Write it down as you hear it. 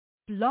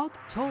Blog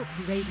Talk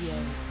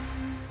Radio.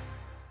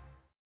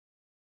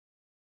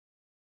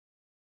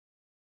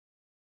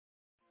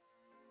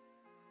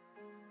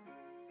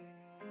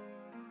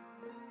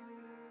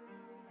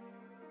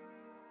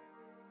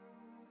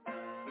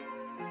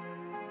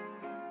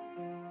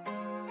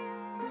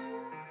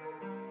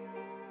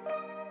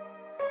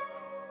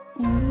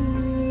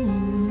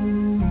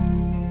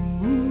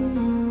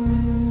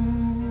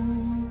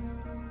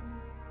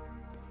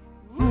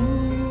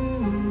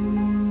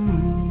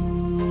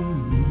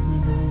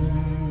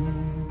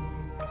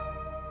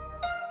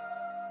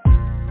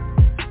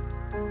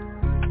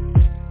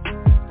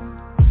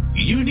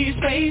 You need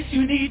space,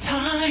 you need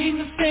time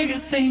to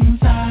figure things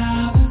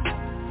out.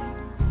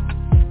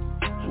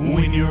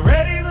 When you're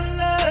ready for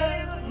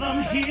love,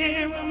 I'm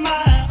here with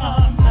my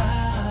arms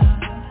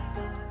out.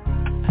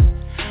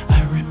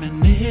 I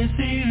reminisce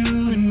of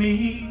you and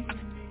me,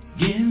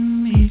 give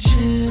me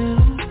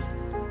chills.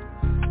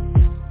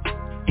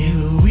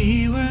 If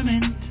we were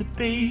meant to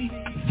be,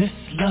 this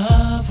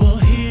love will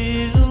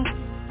heal.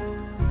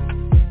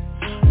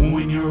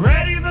 When you're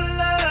ready for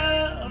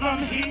love,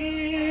 I'm here.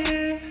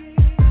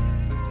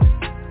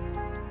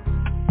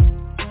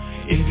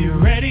 If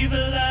you're ready for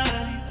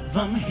love,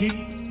 I'm here.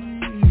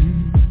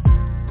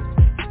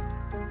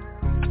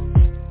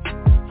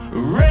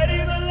 Ready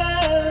for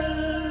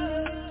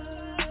love.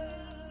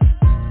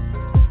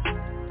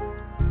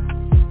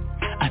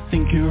 I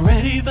think you're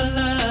ready for love.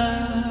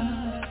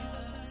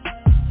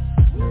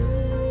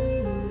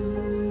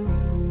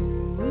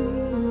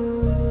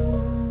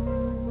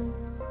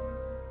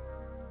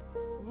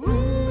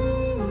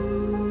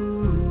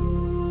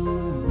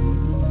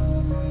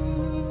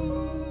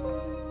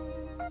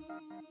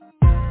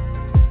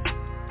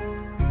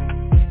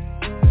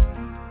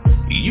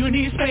 You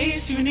need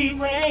space, you need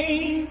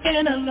rain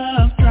in a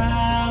love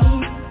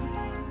drought.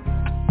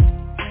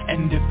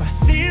 And if I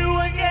see you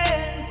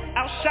again,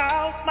 I'll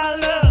shout my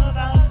love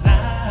out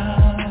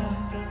loud.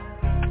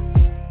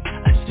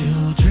 I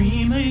still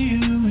dream of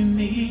you and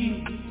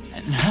me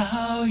and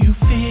how you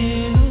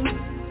feel.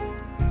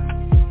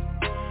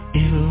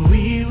 If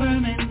we were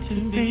meant to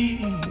be,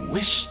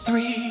 wish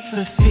 3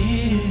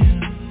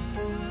 fulfilled.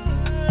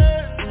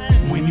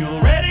 When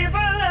you're ready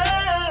for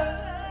love,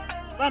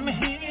 I'm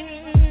here.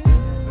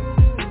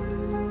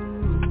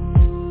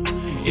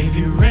 If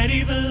you're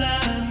ready for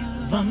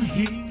love, I'm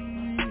here.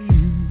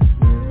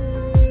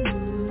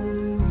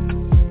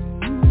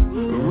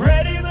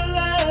 Ready for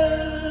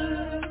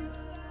love.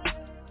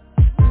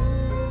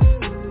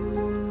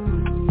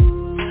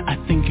 I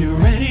think you're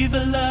ready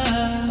for love.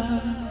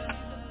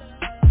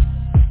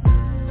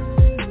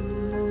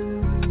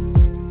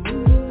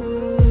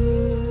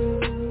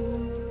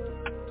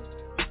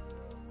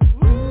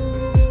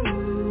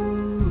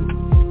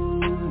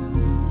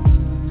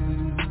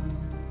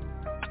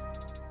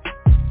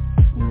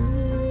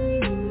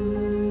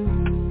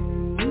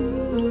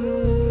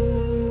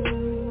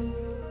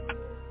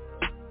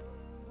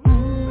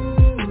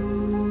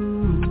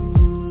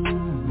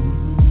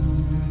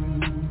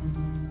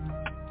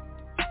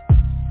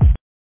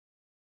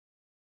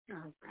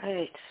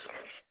 Right.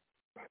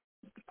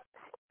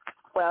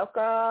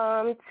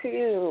 Welcome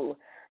to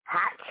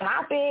Hot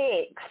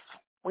Topics.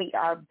 We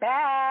are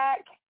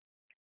back.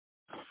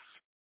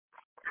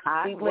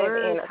 We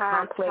live in a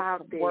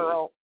complex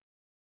world.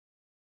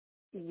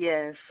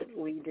 Yes,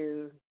 we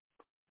do.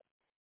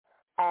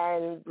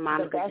 And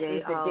Monika the best J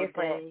is the All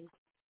different. day.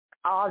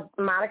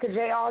 Monika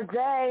J All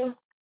day.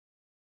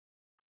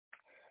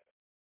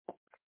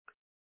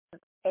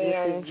 This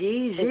And is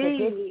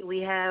Gigi. We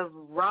have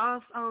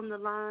Ross on the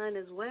line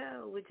as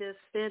well. We just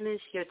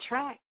finished your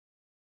track,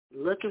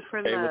 Looking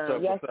for Hey,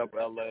 Love. what's up,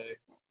 LA?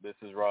 This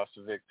is Ross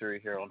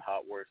Victory here on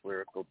Hot Words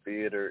Lyrical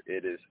Theater.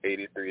 It is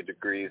 83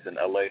 degrees in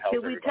LA. How's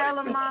Should we tell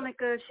him, doing?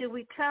 Monika? Should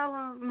we tell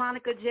him,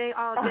 Monika J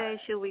All day?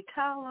 Should we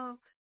tell him?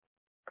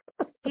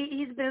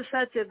 He's been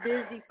such a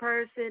busy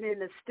person in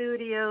the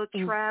studio,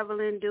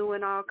 traveling,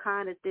 doing all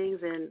kind of things.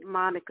 And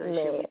Monika,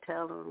 should we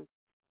tell him?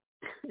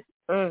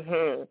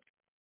 Mhm.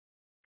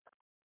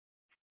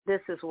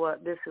 This is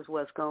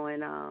what's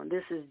going on.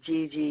 This is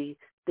Gigi.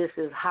 This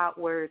is Hot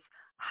Words,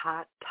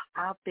 Hot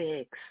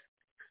Topics.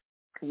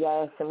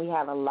 Yes, and we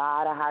have a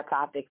lot of hot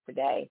topics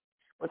today.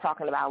 We're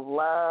talking about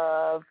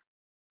love,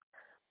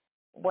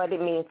 what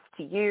it means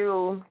to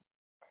you.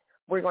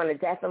 We're going to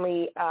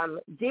definitely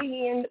dig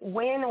in.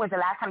 When was the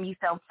last time you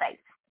felt safe?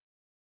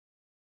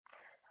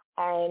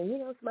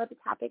 And, some other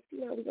topics,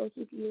 we're going to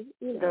keep you,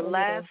 The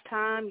last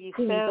time you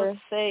felt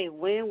safe.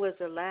 When was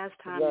the last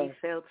time you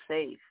felt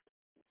safe?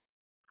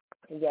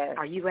 Yes.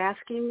 Are you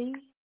asking me?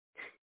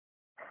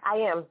 I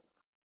am.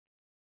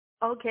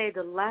 Okay,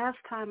 the last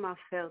time I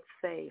felt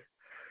safe.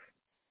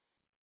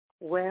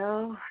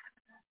 Well,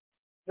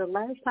 the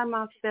last time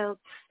I felt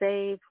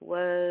safe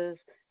was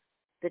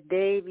the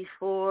day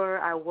before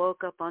I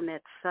woke up on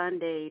that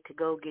Sunday to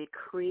go get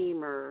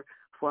creamer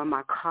for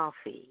my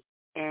coffee.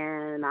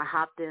 And I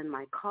hopped in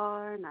my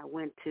car and I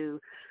went to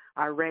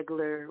our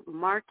regular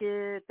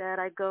market that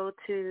I go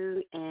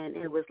to, and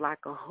it was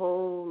like a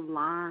whole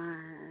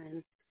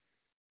line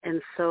And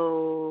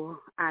so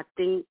I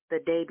think the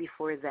day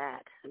before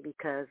that,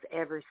 because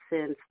ever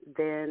since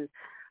then,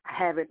 I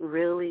haven't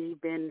really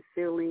been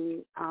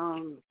feeling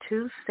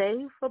too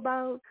safe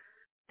about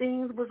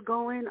things was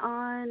going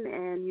on.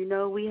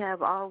 And, we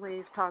have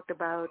always talked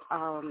about,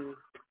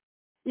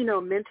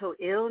 mental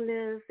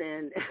illness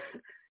and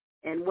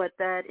and what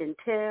that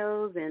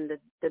entails and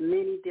the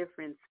many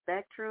different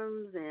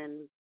spectrums.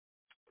 And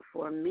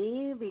for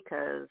me,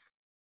 because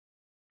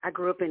I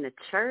grew up in the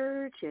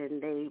church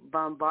and they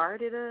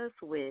bombarded us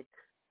with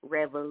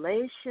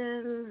revelations,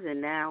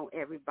 and now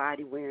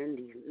everybody wearing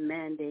these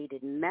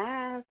mandated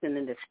masks and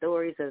then the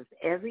stories of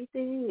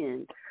everything.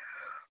 And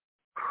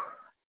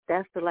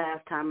that's the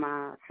last time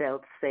I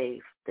felt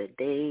safe, the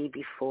day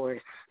before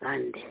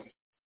Sunday.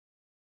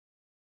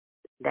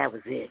 That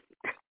was it.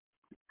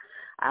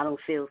 I don't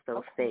feel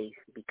so safe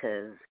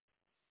because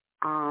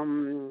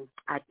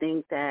I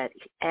think that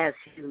as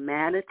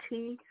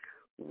humanity,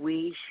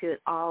 we should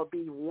all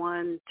be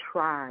one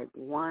tribe,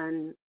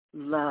 one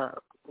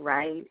love,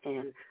 right?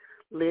 And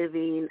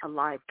living a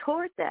life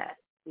toward that,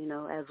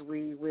 as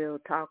we will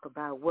talk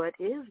about what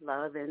is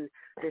love. And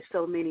there's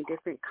so many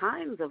different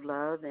kinds of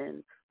love,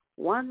 and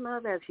one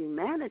love as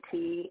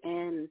humanity.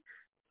 And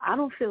I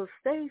don't feel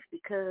safe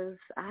because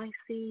I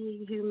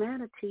see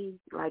humanity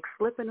like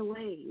slipping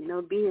away,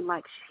 being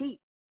like sheep.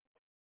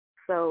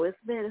 So it's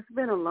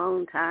been a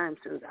long time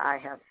since I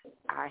have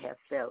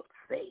felt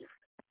safe.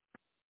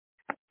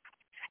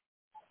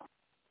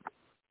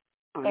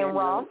 And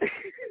Ross?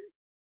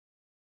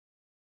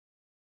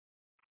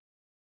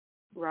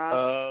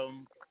 Ross?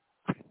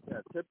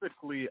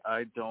 Typically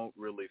I don't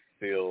really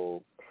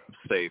feel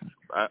safe.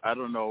 I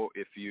don't know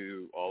if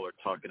you all are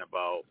talking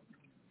about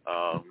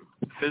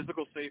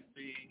physical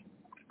safety,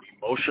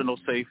 emotional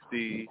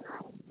safety,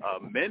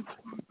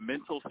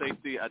 mental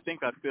safety. I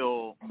think I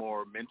feel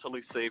more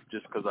mentally safe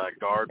just because I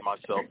guard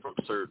myself from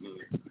certain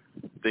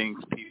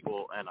things,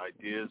 people, and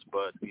ideas,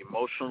 but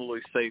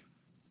emotionally safe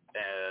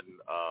and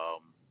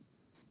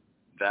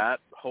that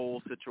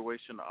whole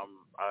situation,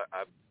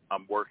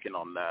 I'm working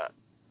on that.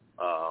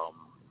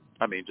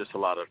 Just a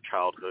lot of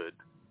childhood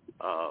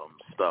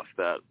stuff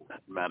that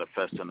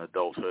manifests in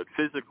adulthood.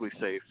 Physically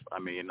safe. I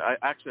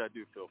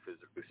do feel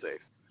physically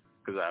safe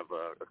because I have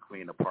a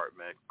clean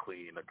apartment,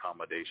 clean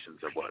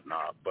accommodations and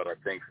whatnot. But I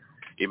think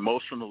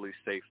emotionally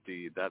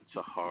safety, that's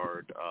a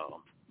hard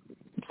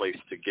place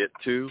to get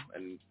to,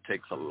 and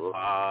takes a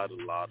lot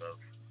of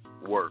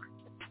work,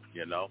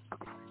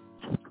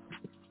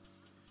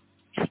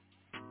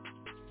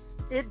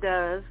 It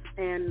does,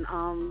 and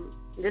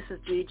this is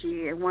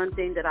Gigi, and one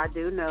thing that I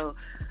do know,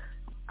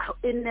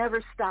 it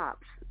never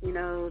stops.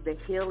 The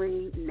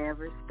healing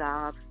never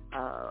stops.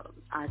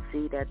 I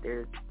see that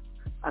there's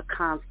a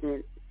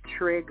constant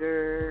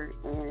trigger,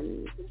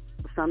 and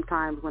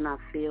sometimes when I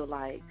feel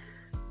like,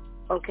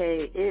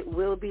 okay, it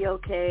will be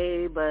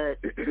okay, but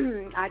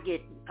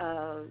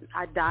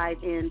I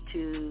dive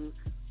into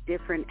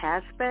different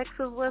aspects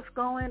of what's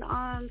going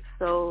on.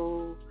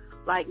 So,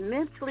 like,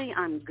 mentally,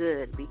 I'm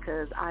good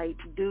because I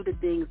do the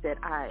things that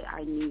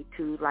I need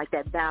to, like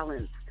that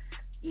balance.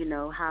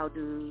 How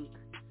do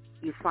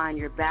you find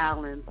your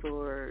balance,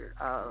 or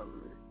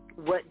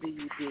what do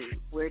you do?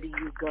 Where do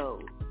you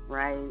go,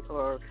 right?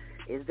 Or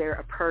is there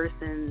a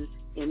person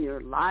in your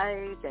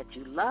life that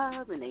you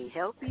love and they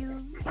help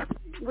you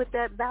with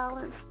that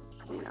balance?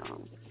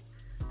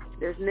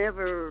 There's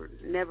never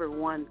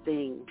one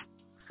thing.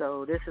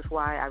 So this is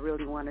why I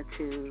really wanted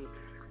to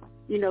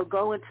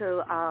go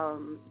into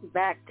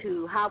back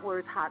to Hot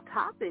Words, Hot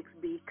Topics,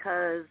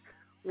 because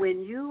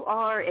when you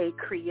are a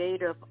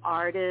creative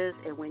artist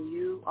and when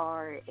you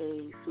are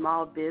a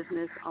small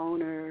business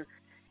owner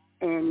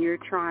and you're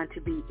trying to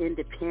be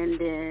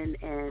independent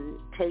and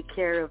take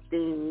care of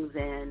things,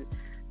 and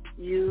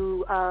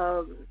you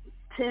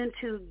tend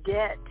to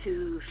get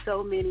to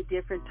so many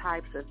different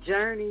types of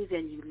journeys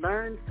and you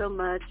learn so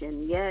much,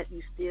 and yet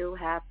you still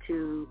have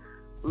to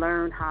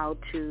learn how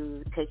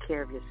to take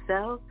care of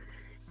yourself.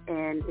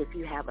 And if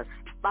you have a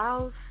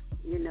spouse,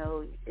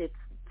 it's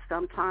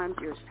sometimes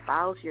your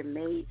spouse, your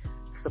mate,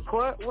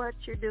 support what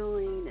you're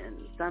doing, and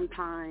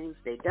sometimes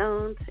they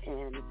don't,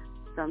 and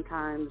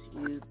sometimes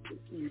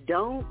you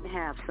don't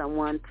have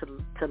someone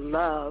to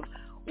love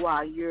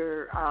while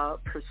you're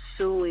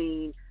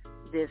pursuing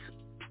this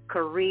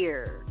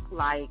career.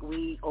 Like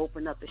we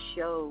opened up a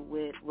show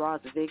with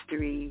Ross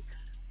Victory,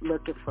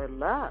 Looking for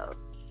Love,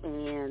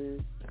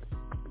 and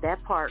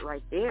that part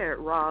right there,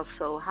 Ross.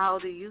 So how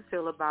do you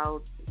feel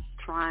about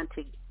trying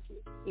to,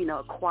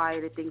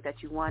 acquire the things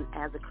that you want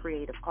as a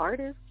creative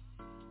artist,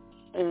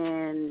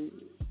 and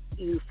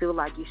you feel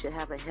like you should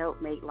have a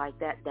helpmate like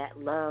that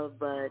love,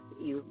 but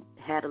you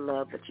had a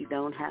love, but you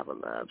don't have a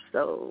love.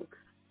 So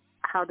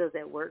how does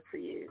that work for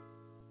you?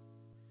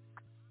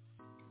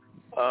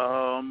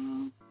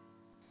 I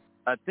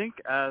think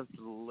as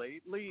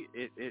lately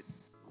it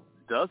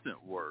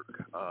doesn't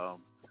work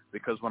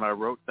because when I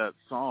wrote that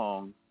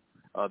song,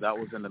 that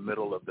was in the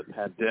middle of the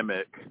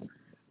pandemic,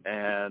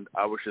 and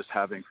I was just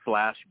having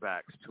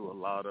flashbacks to a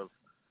lot of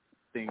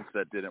things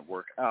that didn't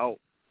work out.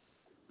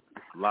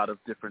 a lot of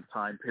different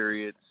time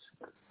periods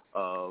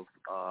of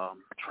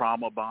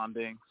trauma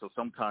bonding. So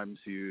sometimes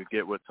you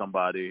get with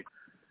somebody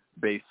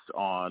based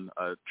on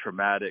a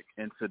traumatic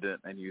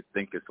incident and you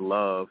think it's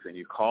love and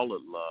you call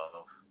it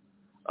love,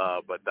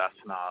 but that's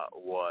not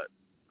what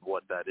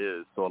that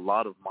is. So a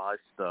lot of my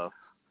stuff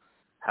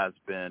has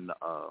been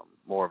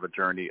more of a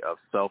journey of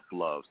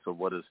self-love. So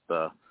what does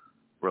the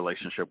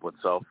relationship with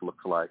self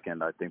look like?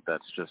 And I think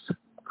that's just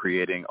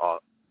creating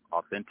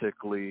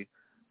authentically,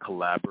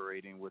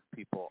 collaborating with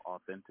people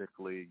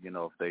authentically. You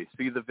know, if they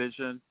see the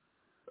vision,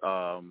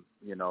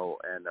 you know,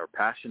 and are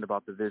passionate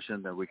about the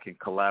vision, then we can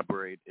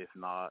collaborate. If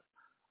not,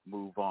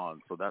 move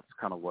on. So that's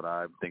kind of what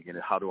I'm thinking.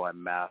 How do I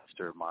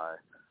master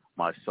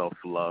my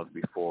self-love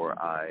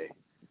before I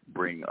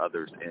bring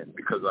others in?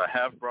 Because I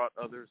have brought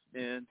others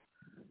in,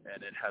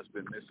 and it has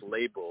been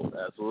mislabeled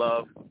as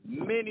love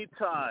many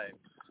times.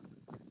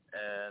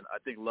 And I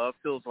think love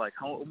feels like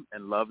home,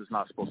 and love is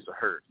not supposed to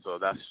hurt. So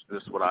that's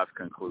just what I've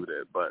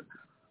concluded. But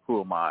who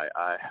am I?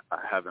 I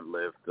haven't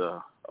lived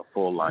a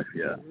full life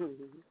yet.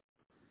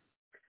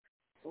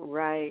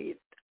 Right.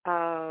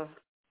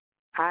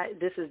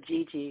 This is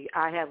Gigi.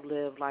 I have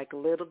lived like a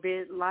little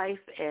bit life,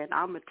 and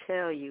I'm going to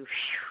tell you,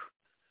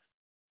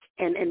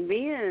 and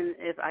being,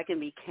 if I can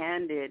be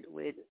candid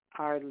with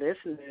our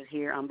listeners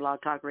here on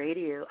Blog Talk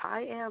Radio,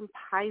 I am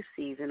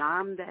Pisces, and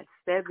I'm that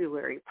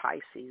February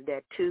Pisces,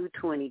 that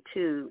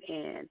 2/22,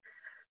 and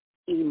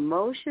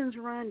emotions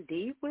run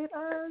deep with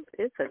us.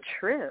 It's a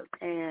trip,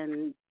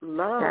 and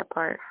love that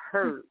part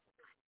hurts.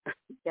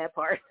 That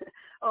part.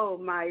 Oh,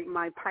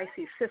 my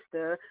Pisces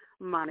sister,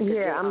 Monika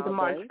J All. I'm the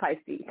March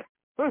Pisces.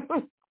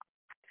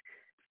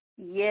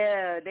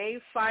 Yeah, they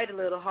fight a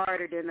little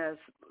harder than us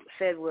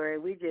February.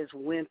 We just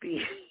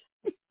wimpy.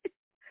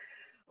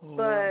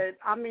 But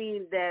I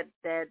mean that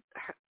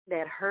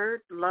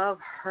hurt, love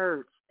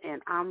hurts,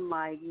 and I'm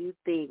like, you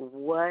think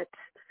what?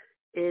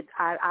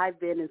 I've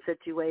been in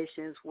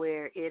situations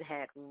where it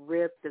had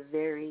ripped the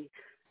very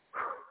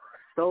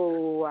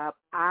soul up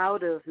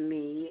out of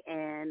me,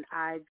 and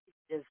I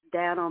just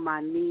down on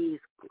my knees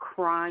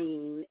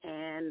crying.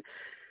 And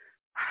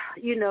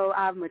you know,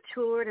 I've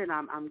matured, and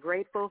I'm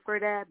grateful for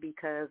that,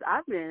 because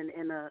I've been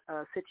in a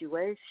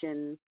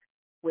situation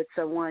with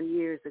someone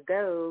years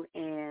ago,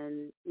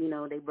 and you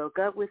know, they broke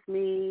up with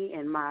me,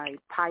 and my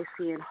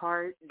Piscean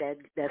heart that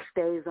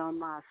stays on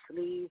my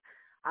sleeve,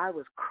 I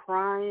was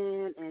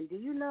crying, and do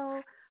you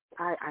know,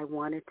 I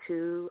wanted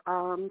to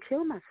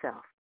kill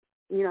myself,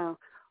 you know,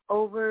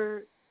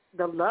 over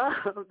the love,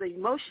 the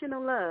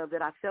emotional love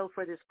that I felt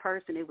for this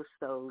person. It was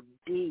so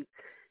deep.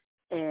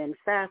 And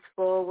fast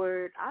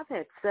forward, I've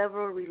had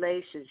several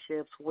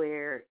relationships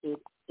where it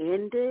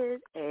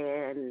ended,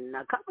 and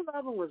a couple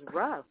of them was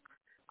rough,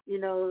 you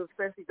know,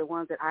 especially the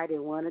ones that I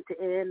didn't want it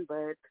to end.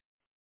 But,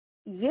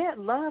 yeah,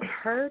 love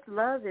hurts.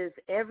 Love is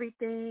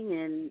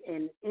everything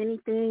and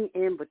anything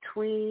in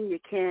between. You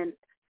can't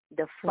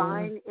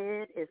define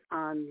it. It's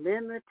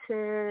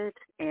unlimited,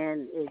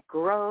 and it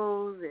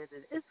grows.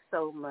 It's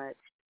so much.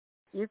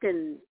 You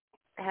can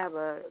have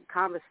a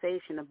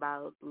conversation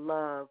about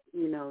love,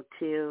 you know,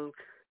 till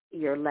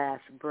your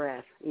last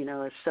breath. You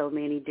know, there's so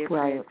many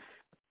different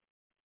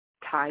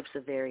types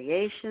of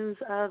variations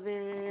of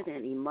it,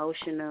 and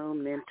emotional,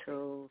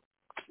 mental,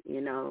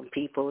 you know,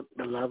 people,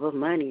 the love of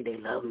money, they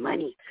love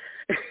money.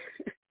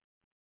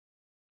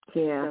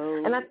 Yeah.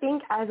 So, and I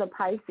think as a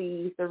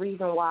Pisces, the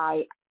reason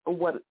why,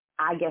 what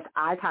I guess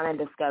I kind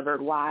of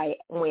discovered why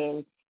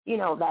when, you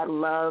know, that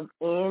love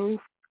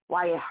ends,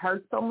 why it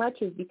hurts so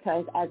much is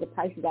because as a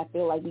Pisces, I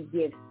feel like we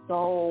give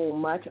so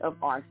much of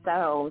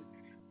ourselves,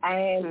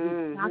 and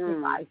we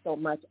sacrifice so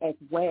much as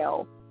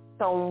well.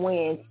 So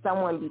when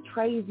someone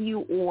betrays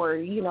you, or,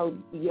 you know,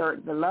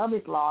 the love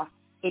is lost,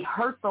 it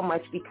hurts so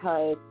much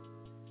because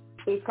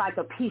it's like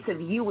a piece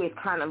of you is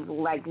kind of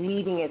like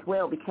leaving as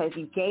well, because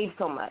you gave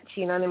so much.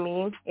 You know what I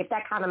mean? If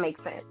that kind of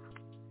makes sense.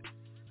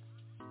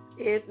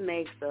 It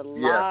makes a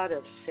lot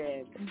of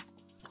sense.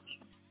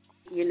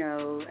 You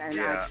know, and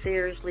I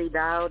seriously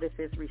doubt if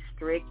it's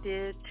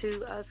restricted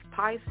to us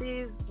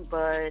Pisces,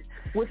 but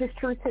which is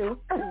true too.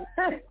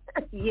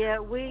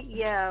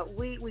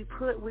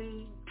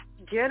 we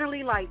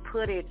generally like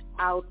put it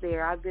out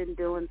there. I've been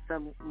doing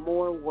some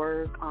more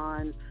work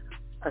on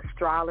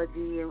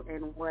astrology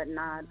and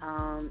whatnot.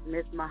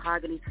 Miss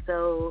Mahogany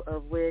Soul,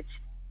 of which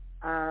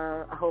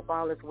I hope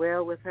all is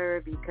well with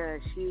her,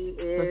 because she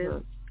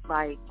is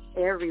like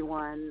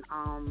everyone.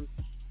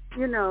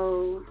 You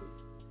know,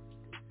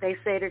 they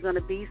say they're going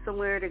to be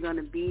somewhere, they're going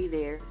to be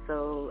there.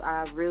 So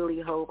I really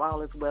hope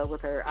all is well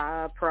with her.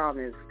 I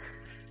promise.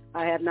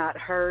 I have not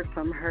heard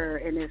from her,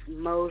 and it's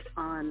most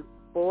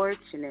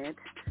unfortunate.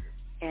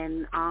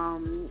 And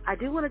I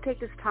do want to take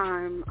this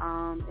time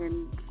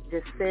and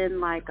just send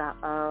like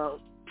a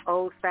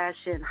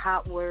old-fashioned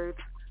hot word,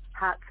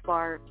 hot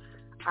spark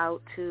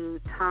out to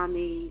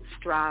Tommy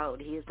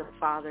Stroud. He is the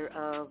father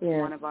of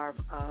one of our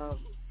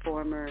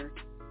former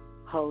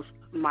hosts,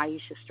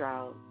 Maisha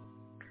Stroud.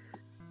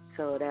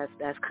 So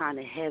that's kind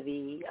of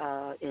heavy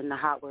in the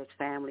Hot Words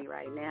family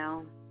right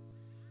now.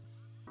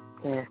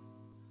 Yeah.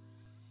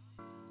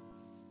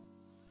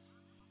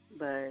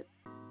 but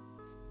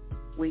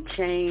we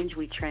change,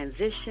 we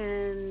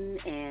transition,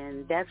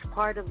 and that's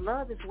part of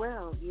love as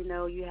well. You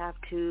know, you have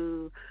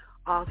to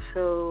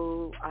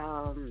also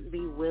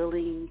be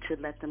willing to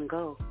let them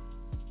go,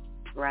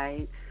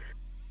 right?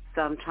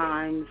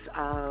 Sometimes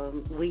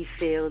we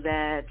feel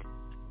that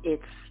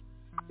it's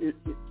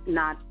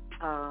not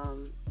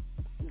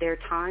their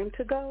time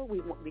to go.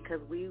 Because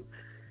we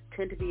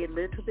tend to be a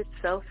little bit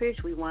selfish.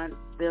 We want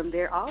them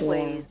there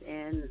always,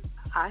 and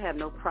I have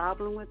no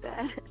problem with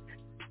that.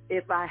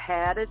 If I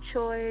had a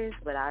choice,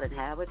 but I didn't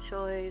have a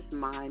choice,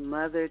 my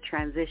mother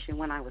transitioned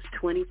when I was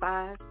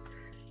 25,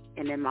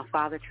 and then my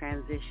father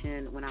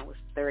transitioned when I was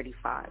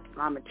 35.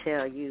 I'm going to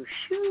tell you,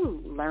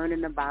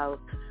 learning about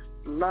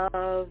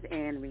love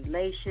and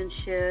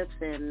relationships,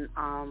 and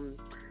I'm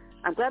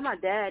glad my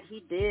dad,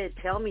 he did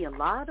tell me a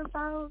lot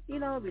about, you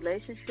know,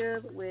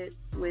 relationship with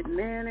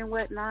men and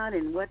whatnot,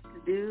 and what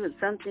to do and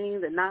some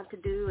things that not to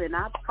do, and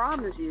I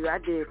promise you I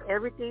did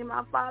everything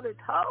my father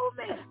told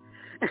me.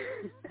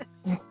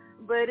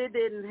 But it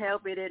didn't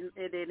help. It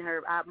didn't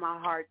hurt. My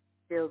heart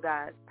still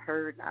got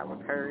hurt. I was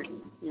hurt,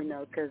 you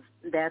know, because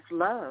that's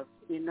love,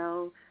 you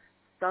know.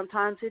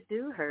 Sometimes it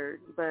do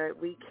hurt,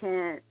 but we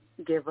can't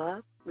give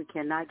up. We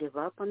cannot give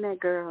up on that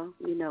girl.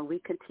 You know, we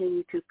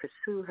continue to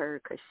pursue her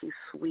because she's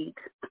sweet,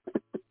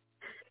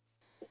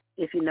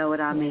 if you know what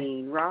I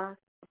mean. Ross?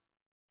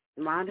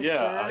 Monica?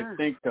 Yeah, I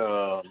think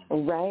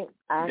right.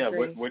 I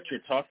agree. What you're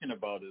talking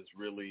about is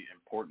really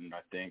important.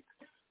 I think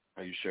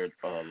you shared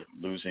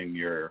losing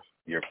your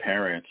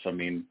parents. I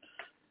mean,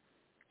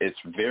 it's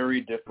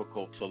very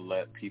difficult to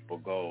let people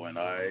go, and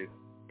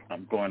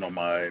I'm going on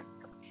my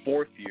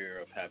 4th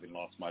year of having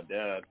lost my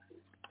dad,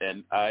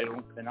 and I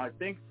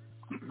think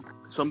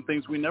some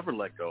things we never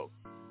let go,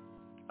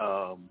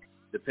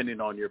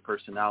 depending on your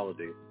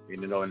personality, you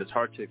know, and it's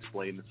hard to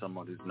explain to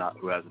someone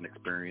who hasn't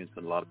experienced.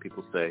 And a lot of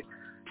people say,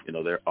 you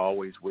know, they're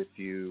always with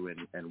you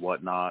and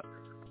whatnot,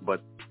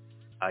 but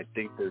I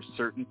think there's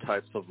certain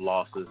types of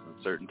losses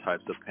and certain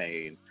types of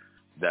pain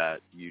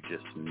that you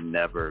just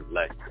never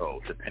let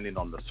go, depending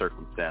on the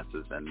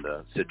circumstances and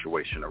the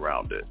situation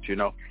around it. You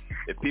know,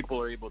 if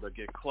people are able to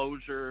get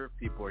closure,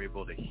 people are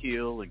able to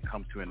heal and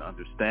come to an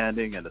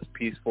understanding, and it's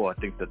peaceful, I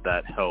think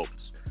that helps,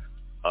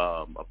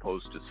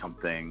 opposed to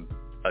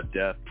a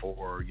death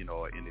or, you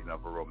know, ending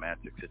of a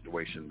romantic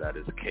situation that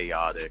is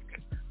chaotic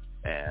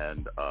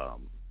and,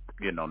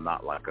 you know,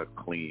 not like a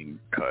clean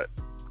cut.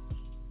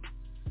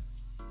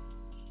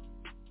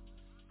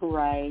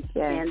 Right.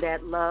 Yes. And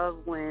that love,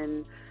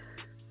 when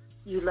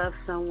you love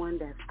someone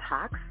that's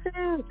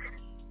toxic,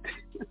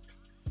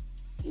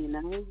 you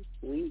know,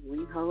 we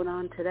hold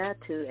on to that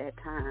too at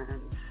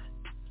times.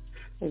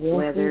 Yes,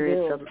 whether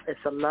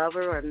it's a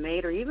lover or a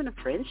mate or even a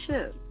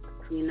friendship,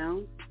 you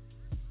know.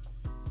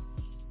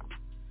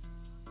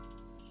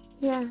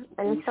 Yeah,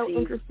 and it's so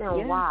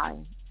interesting why.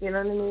 You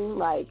know what I mean?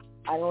 Like,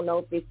 I don't know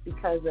if it's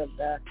because of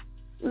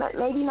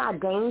maybe not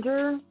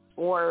danger,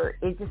 or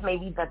it's just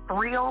maybe the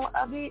thrill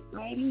of it,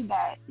 maybe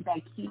that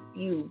keeps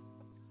you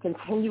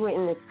continuing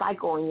in this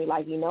cycle, and you're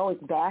like, you know,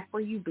 it's bad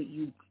for you, but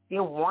you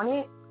still want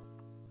it.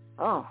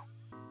 Oh,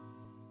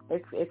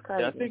 it's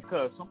crazy. Yeah, I think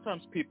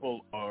sometimes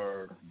people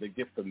they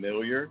get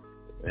familiar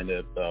in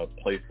a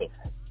place of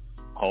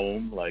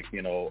home, like,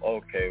 you know,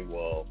 okay,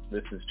 well,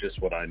 this is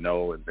just what I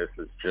know, and this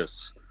is just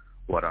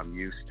what I'm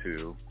used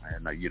to,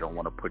 and you don't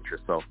want to put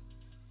yourself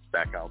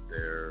back out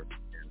there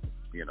in,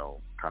 you know,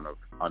 kind of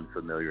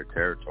unfamiliar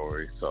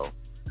territory. So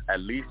at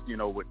least you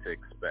know what to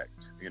expect.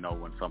 You know,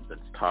 when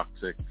something's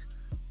toxic,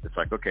 it's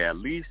like, okay, at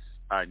least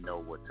I know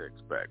what to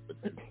expect. But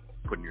then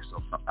putting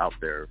yourself out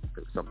there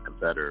for something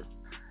better,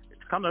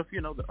 it's kind of,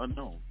 you know, the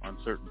unknown,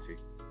 uncertainty.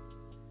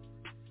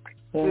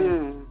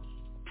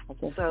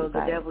 So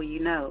the devil, you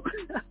know.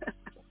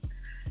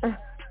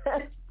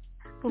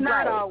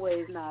 Not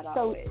always.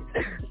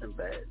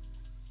 But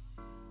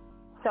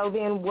so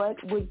then what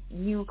would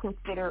you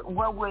consider,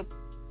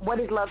 what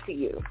is love to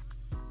you?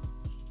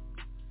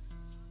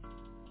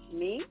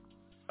 Me?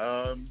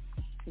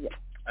 Yes.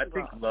 I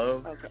think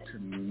love to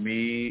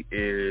me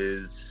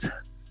is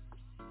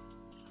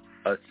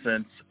a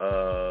sense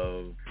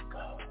of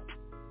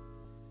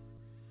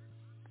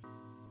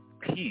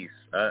peace.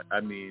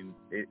 I mean,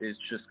 it's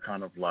just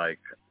kind of like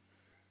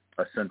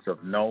a sense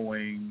of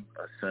knowing,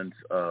 a sense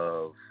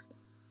of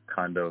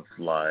kind of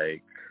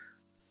like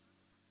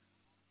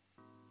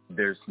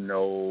there's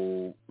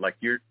no, like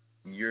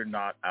you're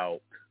not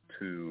out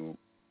to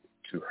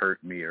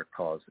hurt me or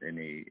cause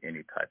any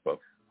type of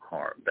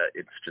harm. That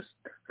it's just,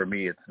 for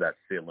me, it's that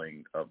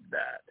feeling of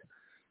that.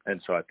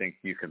 And so I think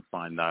you can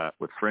find that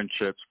with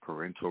friendships,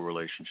 parental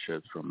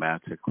relationships,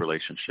 romantic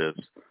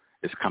relationships.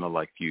 It's kind of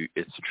like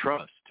it's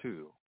trust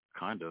too,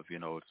 kind of, you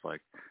know, it's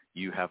like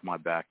you have my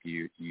back,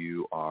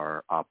 you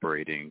are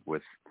operating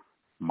with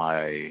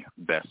my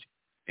best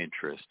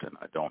interest, and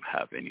I don't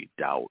have any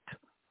doubt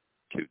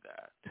to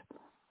that.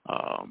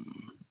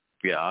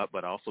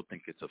 But I also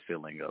think it's a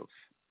feeling of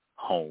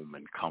home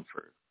and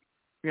comfort,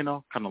 you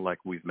know, kind of like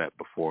we've met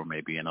before,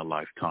 maybe in a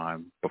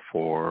lifetime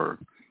before,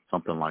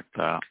 something like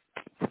that.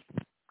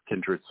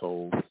 Kindred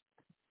souls,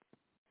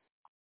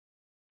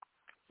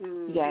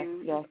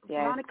 Mm-hmm. Yes.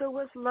 Monika,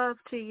 what's love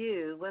to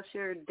you? What's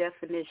your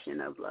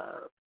definition of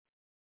love?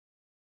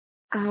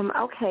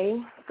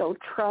 Okay, so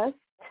trust.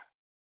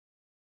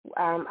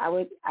 I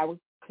would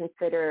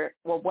consider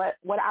what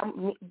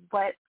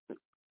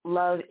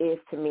love is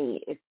to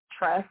me is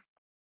trust,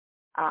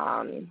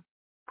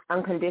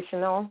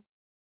 unconditional,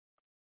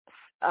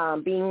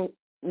 not being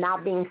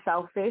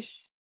selfish,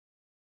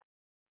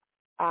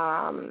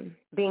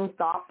 being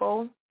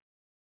thoughtful.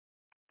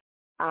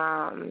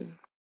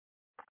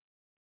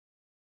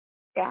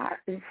 Yeah,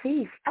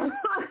 geez. I'm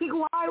like,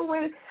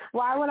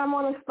 why when I'm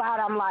on the spot,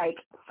 I'm like,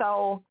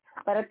 so,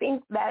 but I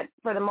think that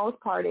for the most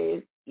part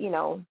is,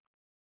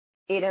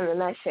 it in a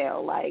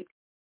nutshell. Like,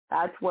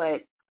 that's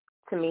what,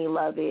 to me,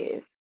 love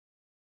is.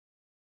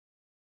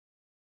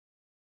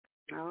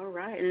 All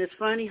right. And it's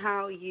funny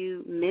how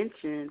you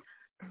mentioned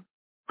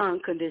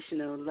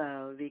unconditional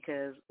love,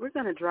 because we're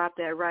going to drop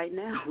that right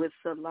now with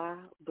Salah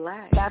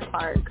Black. That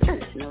part.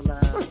 Unconditional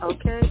love.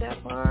 Okay,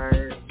 that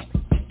part.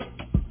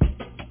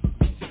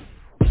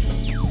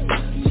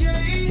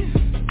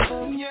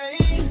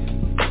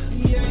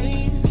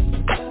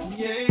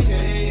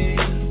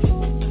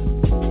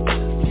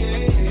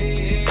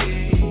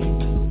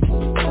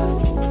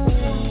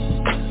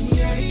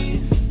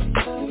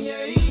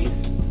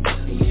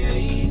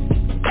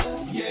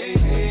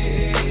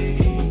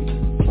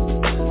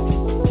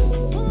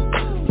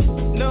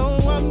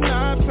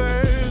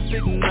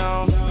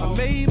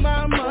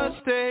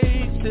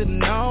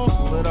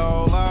 But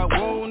all I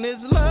want is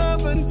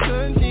love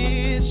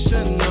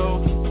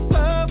unconditional.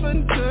 Love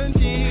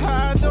unconditional.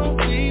 I don't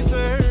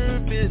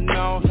deserve it,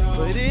 no,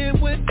 but it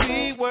would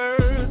be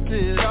worth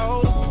it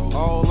all.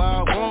 All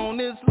I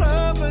want is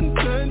love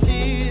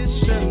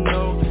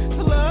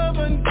unconditional. Love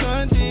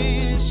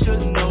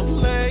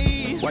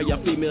unconditional. Why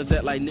y'all females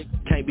act like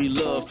niggas can't be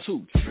loved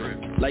too?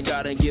 Like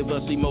God didn't give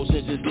us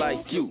emotions just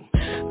like you.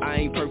 I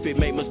ain't perfect,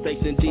 made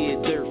mistakes and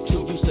did dirt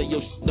too. You say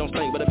your don't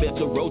stink, but I bet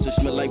your roses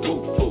smell like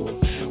woo-woo.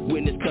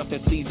 When it's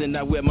cuffing season,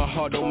 I wear my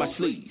heart on my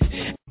sleeve.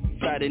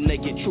 Try to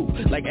naked truth,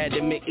 like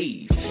Adam and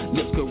Eve.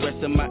 Lips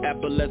caressing my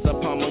apple as I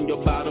palm on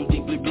your bottom.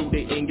 Deeply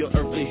rooted in your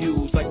earthly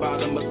hues, like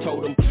bottom of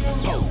totem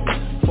pole.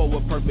 For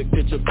a perfect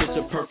picture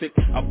perfect.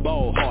 I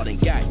ball hard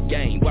and got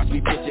game, watch me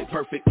pitch it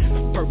perfect.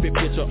 Perfect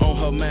picture on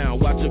her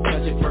mound, watch her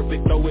catch it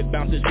perfect. Throw it,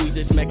 bounce it, squeeze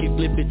it, smack it,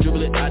 flip it,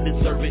 dribble it, I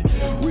deserve it.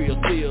 Real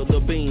steel, the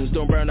beans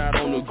don't burn out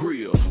on the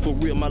grill. For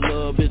real, my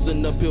love is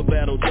an uphill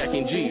battle, Jack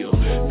and Jill.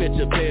 Fetch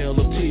a pail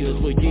of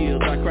tears for years.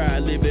 I cry,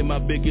 living my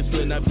biggest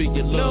sin, I be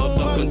your love,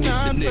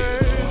 unconditional.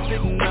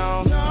 Perfect,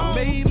 no. I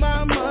made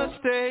my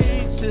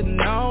mistakes, and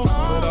no,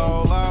 but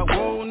all I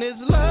want is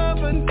love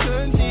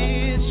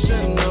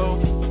unconditional.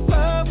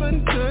 Love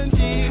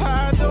unconditional.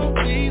 I don't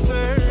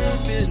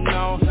deserve it,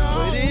 no,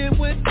 but it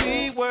would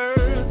be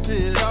worth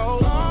it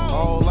all.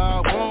 All I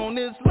want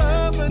is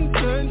love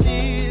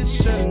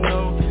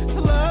unconditional.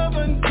 Love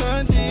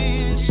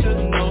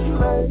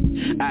unconditional.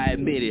 I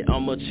admit it,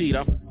 I'm a cheat,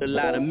 I a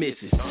lot of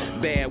misses.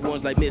 Bad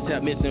ones like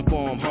mishap,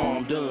 misinformed,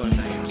 harm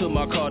done. Took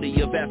my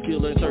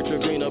cardiovascular in search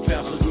of greener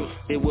pastures.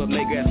 It would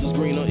make grasses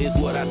greener is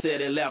what I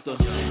said in laughter.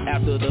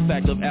 After the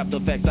fact of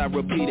after facts, I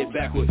repeat it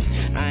backwards.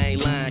 I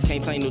ain't lying,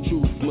 can't claim the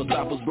truth.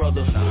 Mustafa's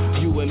brother.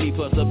 You and me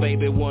plus a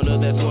baby wonder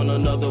that's one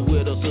another.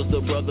 With a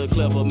sister, brother,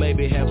 clever,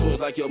 maybe have twins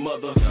like your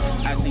mother.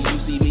 I see you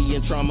see me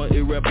in trauma,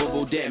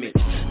 irreparable damage.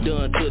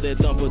 Done to that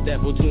thumper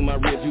that between my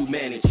ribs you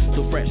manage.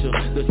 To fracture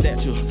the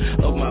stature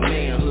of my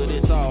manhood,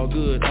 it's all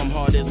good. I'm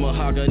hard as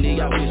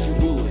mahogany, I wish you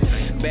would.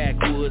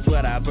 Backwoods,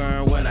 what I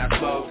burn when I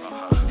smoke.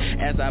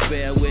 As I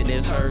bear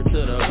witness, hurt to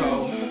the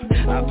core.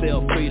 I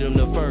felt freedom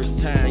the first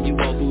time you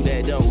walked through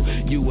that door.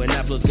 You and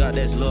I plus God,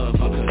 that's love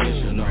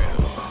unconditional.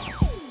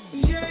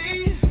 Yeah.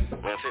 Man,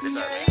 check this out,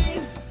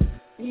 man.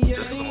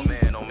 Just 'cause I'm a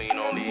man don't mean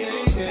on me.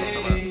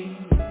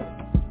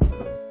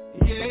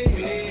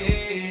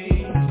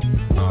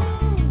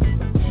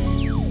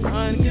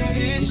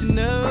 Unconditional.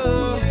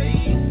 Unconditional.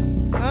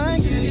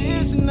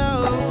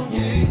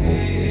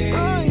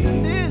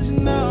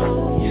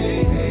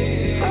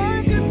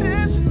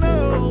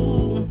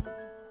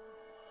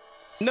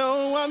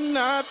 No, I'm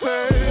not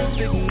perfect,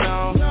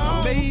 no.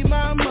 I made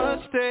my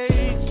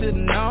mistakes,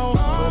 and no,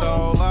 but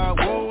all I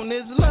want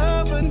is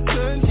love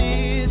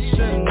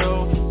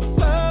unconditional.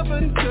 Love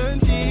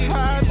unconditional.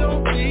 I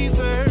don't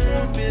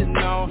deserve it,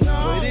 no,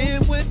 but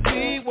it would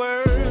be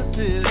worth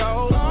it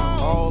all.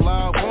 All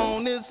I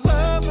want is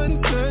love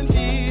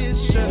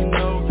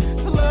unconditional.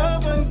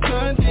 Love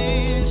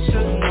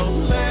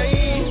unconditional.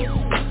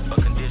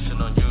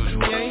 Unconditional,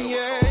 unusual.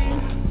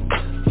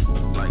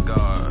 Yeah. Like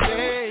God.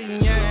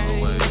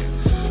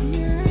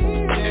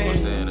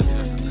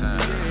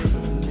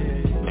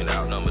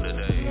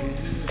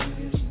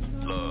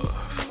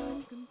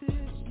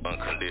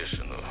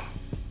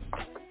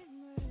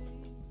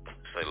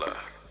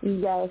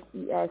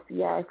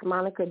 Yes.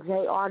 Monika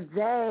J All,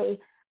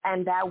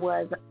 and that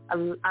was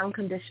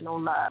Unconditional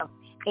Love.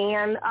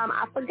 And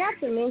I forgot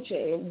to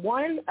mention,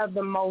 one of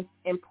the most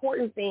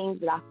important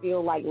things that I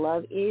feel like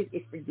love is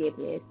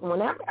forgiveness.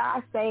 Whenever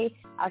I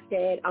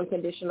said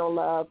unconditional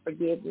love,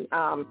 forgiveness,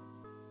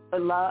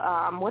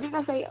 what did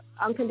I say?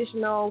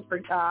 Unconditional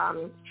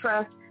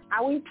trust. I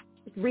always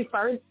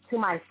refer to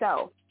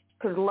myself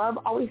because love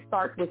always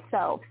starts with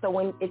self. So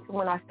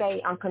when I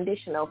say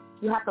unconditional,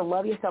 you have to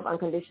love yourself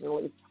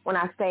unconditionally. When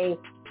I say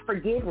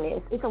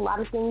forgiveness, it's a lot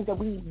of things that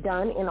we've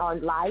done in our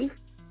life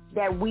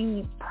that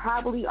we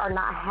probably are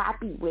not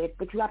happy with,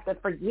 but you have to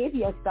forgive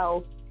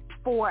yourself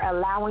for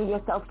allowing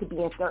yourself to be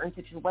in certain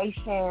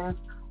situations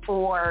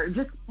or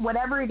just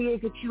whatever it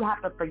is that you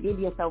have to forgive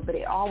yourself, but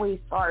it always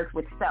starts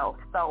with self.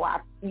 So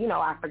I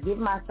forgive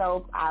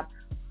myself. I've,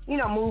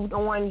 moved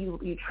on.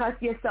 You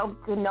trust yourself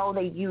to know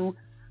that you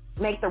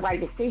make the right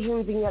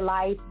decisions in your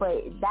life,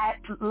 but that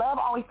love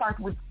always starts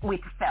with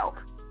self.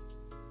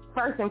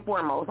 First and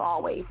foremost,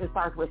 always, it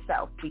starts with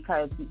self,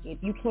 because if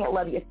you can't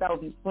love yourself,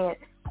 you can't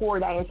pour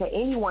that into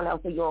anyone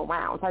else that you're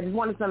around. So I just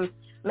wanted to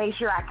make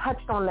sure I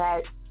touched on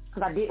that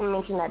because I didn't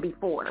mention that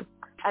before.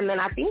 And then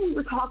I think we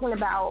were talking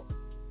about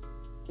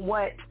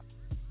what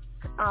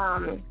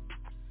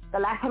the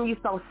last time you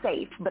felt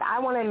safe, but I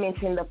want to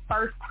mention the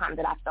first time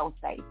that I felt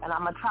safe. And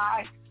I'm going to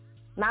try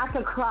not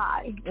to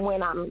cry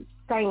when I'm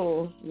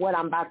saying what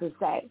I'm about to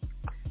say.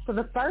 So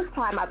the first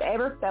time I've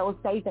ever felt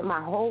safe in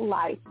my whole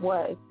life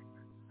was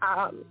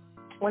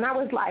when I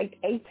was like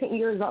 18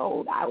 years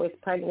old. I was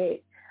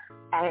pregnant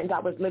and I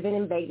was living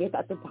in Vegas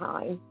at the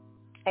time.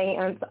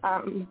 And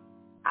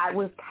I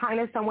was kind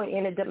of somewhat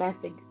in a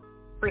domestic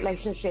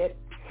relationship.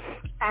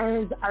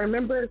 And I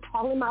remember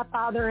calling my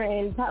father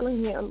and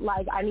telling him,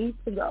 like, I need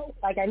to go.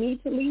 Like, I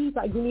need to leave.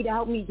 Like, you need to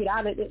help me get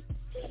out of this.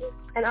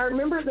 And I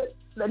remember that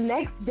the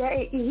next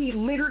day, he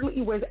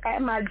literally was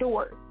at my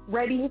door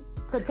ready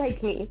to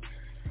take me.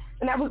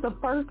 And that was the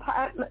first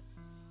time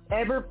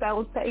I ever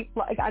felt safe.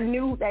 Like, I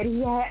knew that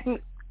he had me.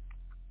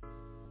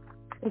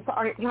 I'm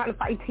sorry, I'm trying to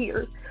fight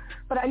tears.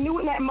 But I knew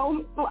in that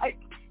moment, like,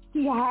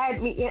 he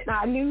had me, and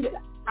I knew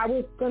that I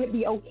was going to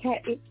be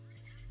okay.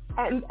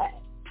 And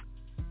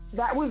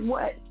that was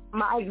what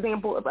my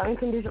example of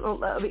unconditional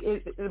love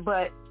is.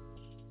 But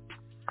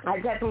I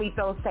definitely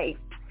felt safe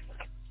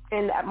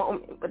in that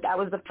moment. But that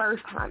was the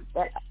first time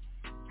that,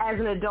 as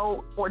an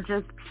adult, or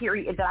just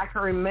period, that I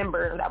can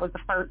remember, that was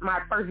my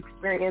first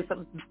experience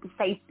of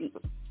safety.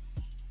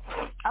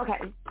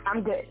 Okay,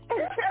 I'm good.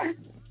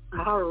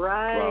 All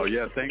right.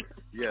 Well,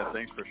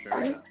 thanks for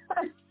sharing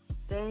that.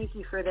 Thank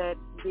you for that,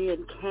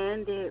 being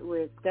candid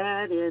with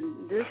that.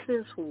 And this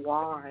is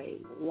why,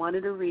 one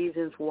of the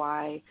reasons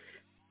why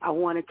I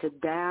wanted to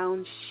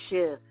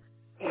downshift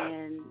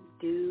and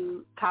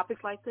do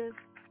topics like this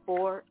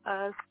for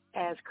us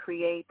as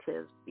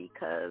creatives,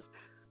 because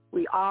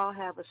we all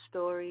have a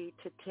story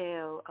to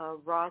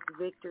tell. Ross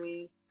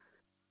Victory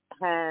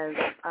has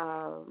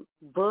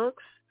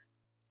books,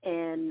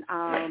 and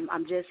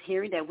I'm just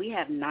hearing that we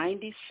have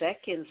 90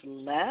 seconds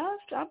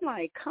left. I'm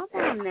like, come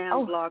on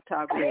now, Blog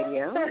Talk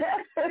Radio.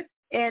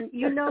 And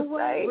you know what?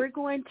 Right. We're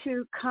going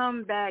to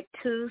come back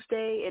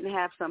Tuesday and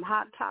have some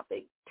Hot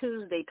Topic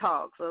Tuesday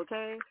talks,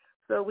 okay?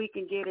 So we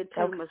can get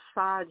into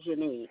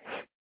misogyny.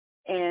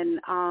 And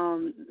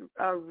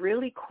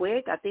really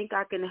quick, I think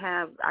I can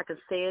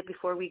say it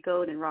before we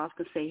go, and Ross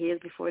can say his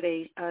before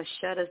they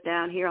shut us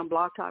down here on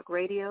Blog Talk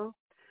Radio.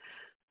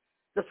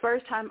 The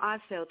first time I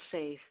felt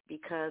safe,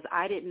 because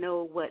I didn't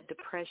know what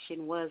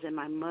depression was, and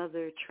my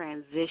mother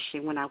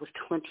transitioned when I was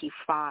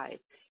 25.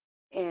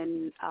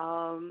 And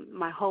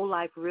my whole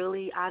life,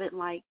 really, I didn't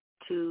like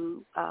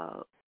to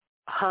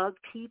hug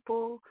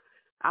people.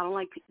 I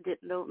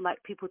don't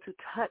like people to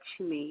touch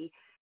me.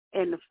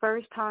 And the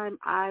first time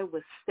I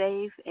was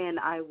safe, and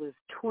I was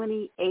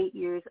 28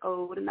 years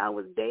old, and I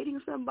was dating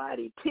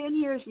somebody 10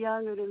 years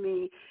younger than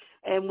me.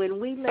 And when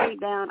we laid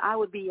down, I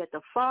would be at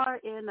the far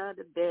end of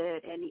the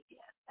bed. And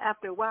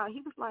after a while,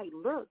 he was like,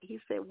 look, he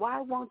said, why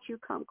won't you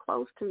come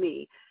close to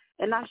me?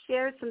 And I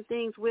shared some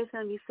things with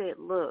him. He said,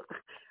 look,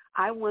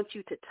 I want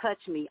you to touch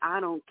me. I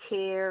don't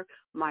care,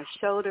 my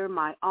shoulder,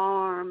 my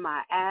arm,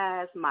 my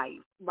ass, my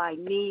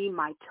knee,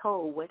 my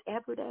toe,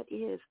 whatever that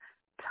is,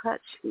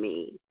 touch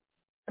me.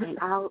 And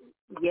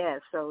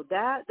so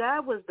that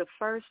was the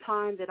first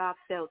time that I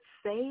felt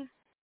safe,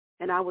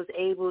 and I was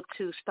able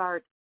to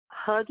start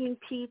hugging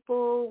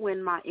people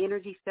when my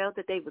energy felt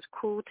that they was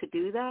cool to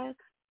do that.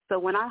 So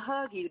when I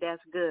hug you,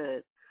 that's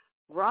good.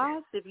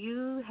 Ross, if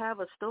you have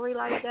a story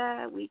like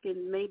that, we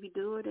can maybe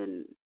do it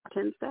in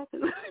 10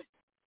 seconds.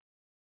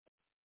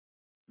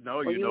 No,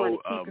 or you want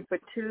to keep it for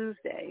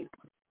Tuesday?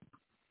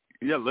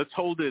 Yeah, let's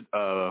hold it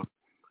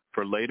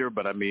for later.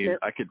 But I mean,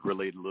 I could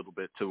relate a little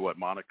bit to what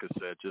Monika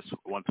said. Just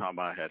one time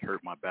I had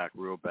hurt my back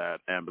real bad.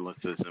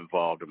 Ambulances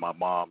involved, and my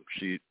mom,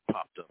 she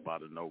popped up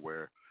out of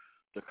nowhere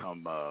to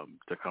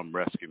come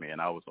rescue me,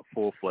 and I was a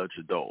full-fledged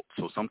adult.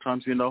 So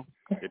sometimes,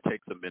 it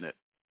takes a minute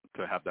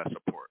to have that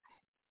support.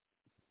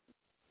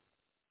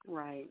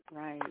 Right.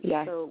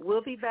 Yes. So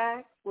we'll be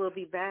back,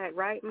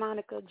 right,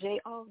 Monika J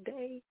All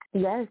day?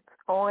 Yes,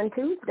 on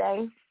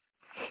Tuesday.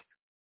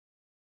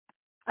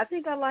 I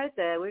think I like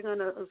that. We're going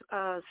to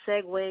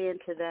segue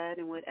into that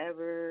and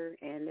whatever,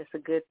 and it's a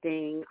good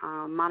thing.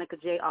 Monika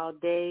J All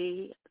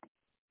Day,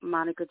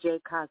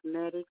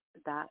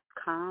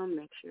 MonikaJCosmetics.com.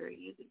 Make sure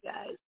you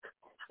guys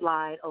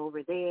slide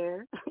over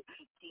there.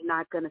 She's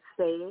not going to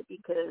say it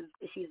because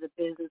she's a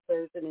business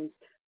person and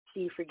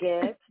she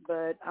forgets.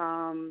 But,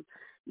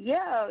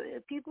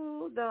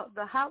 people,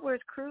 the Hot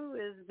Words crew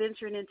is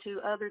venturing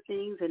into other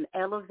things and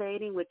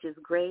elevating, which is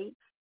great.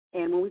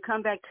 And when we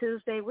come back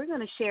Tuesday, we're going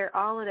to share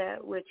all of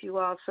that with you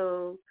all.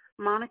 So,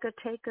 Monika,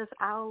 take us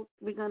out.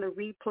 We're going to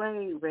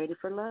replay Ready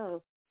for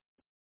Love.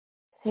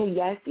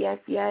 Yes.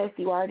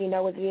 You already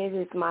know what it is.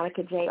 It's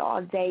Monika J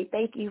All Day.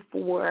 Thank you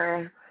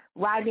for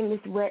riding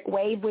this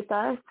wave with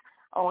us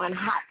on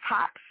Hot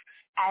Tops.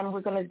 And we're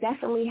going to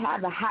definitely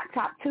have a Hot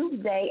Top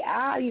Tuesday.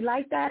 You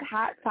like that?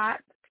 Hot Top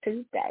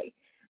Tuesday.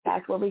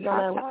 That's where we're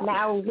going to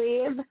now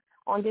live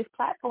on this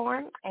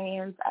platform,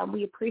 and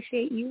we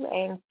appreciate you,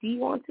 and see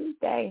you on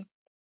Tuesday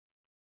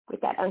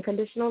with that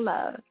unconditional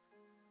love.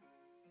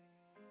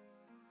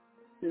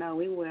 No,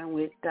 we went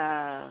with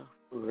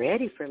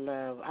Ready for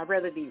Love. I'd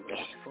rather be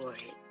ready for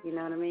it. You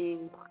know what I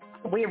mean?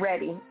 We're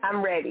ready.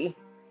 I'm ready.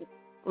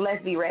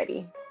 Let's be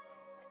ready.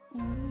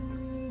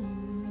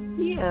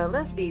 Yeah,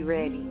 let's be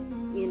ready.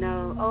 You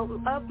know,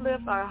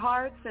 uplift our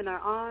hearts and our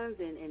arms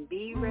and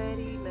be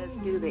ready. Let's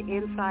do the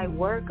inside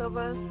work of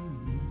us.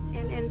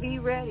 And be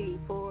ready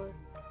for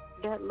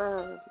that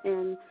love.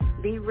 And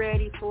be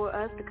ready for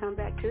us to come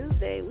back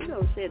Tuesday. We're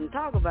going to sit and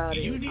talk about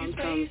it on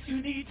some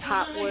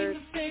hot words,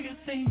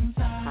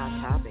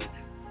 hot topics.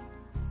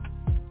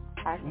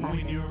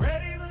 When you're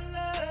ready for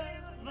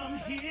love, I'm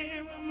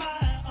here with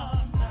my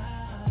arms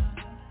out.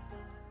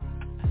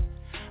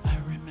 I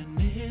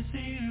reminisce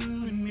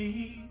you and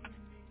me.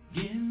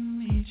 Give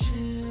me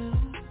chills.